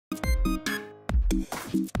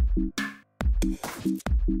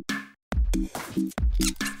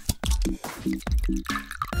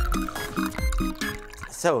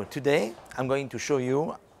So today I'm going to show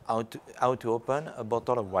you how to open a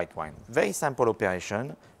bottle of white wine. Very simple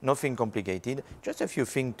operation, nothing complicated, just a few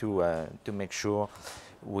things to make sure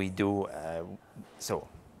we do. So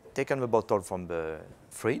take the bottle from the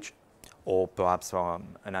fridge or perhaps from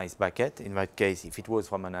an ice bucket. In that case, if it was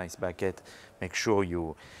from an ice bucket, make sure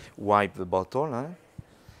you wipe the bottle.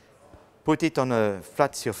 Put it on a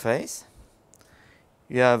flat surface.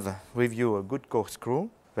 You have with you a good corkscrew,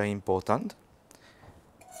 very important.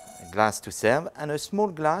 A glass to serve and a small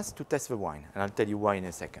glass to test the wine. And I'll tell you why in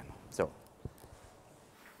a second. So,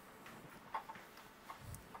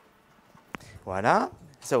 voila.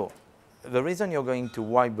 So, the reason you're going to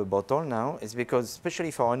wipe the bottle now is because,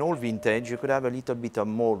 especially for an old vintage, you could have a little bit of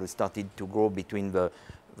mold started to grow between the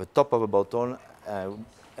top of the bottle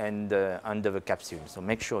and under the capsule. So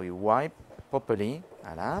make sure you wipe properly,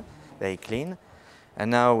 voila, very clean. And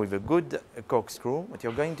now with a good corkscrew, what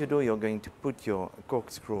you're going to do, you're going to put your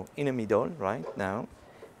corkscrew in the middle right now,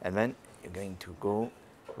 and then you're going to go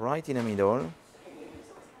right in the middle.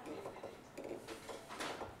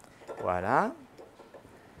 Voila.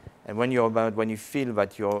 And when you feel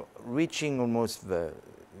that you're reaching almost the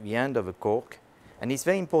end of the cork, and it's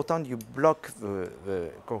very important you block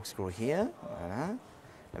the corkscrew here, voila.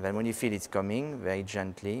 And then when you feel it's coming, very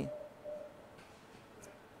gently,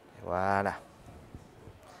 voila.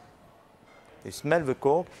 You smell the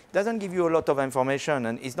cork. It doesn't give you a lot of information,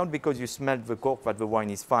 and it's not because you smelled the cork that the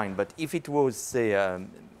wine is fine, but if it was, say,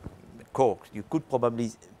 cork, you could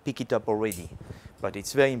probably pick it up already. But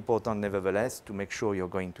it's very important, nevertheless, to make sure you're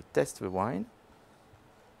going to test the wine.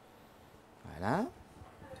 Voilà.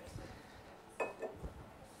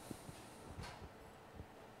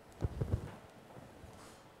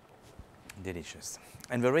 Delicious.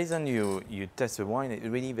 And the reason you test the wine,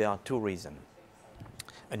 really there are two reasons.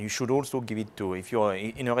 And you should also give it to, if you're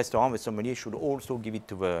in a restaurant, the sommelier should also give it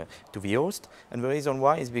to the host. And the reason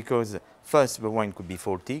why is because, first, the wine could be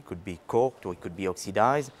faulty, could be corked, or it could be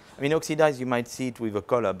oxidized. I mean, oxidized, you might see it with the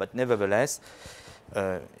color, but nevertheless,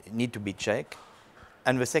 need to be checked.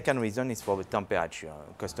 And the second reason is for the temperature.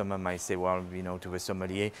 A customer might say, well, you know, to the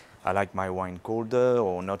sommelier, I like my wine colder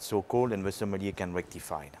or not so cold, and the sommelier can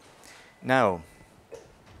rectify it. Now,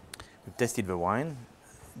 we've tested the wine,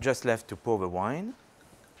 just left to pour the wine.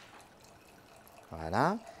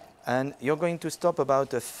 Voila. And you're going to stop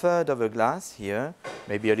about a third of a glass here,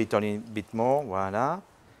 maybe a little bit more, voila,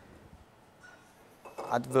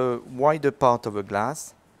 at the wider part of the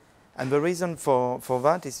glass. And the reason for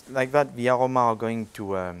that is like that the aroma are going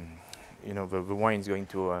to, you know, the wine is going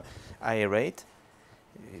to aerate.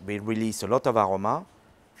 It will release a lot of aroma.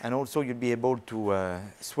 And also you'll be able to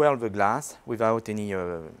swirl the glass without any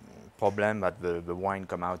problem that the wine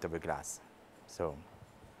come out of the glass. So,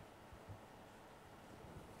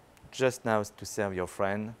 just now to serve your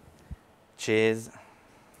friend. Cheers.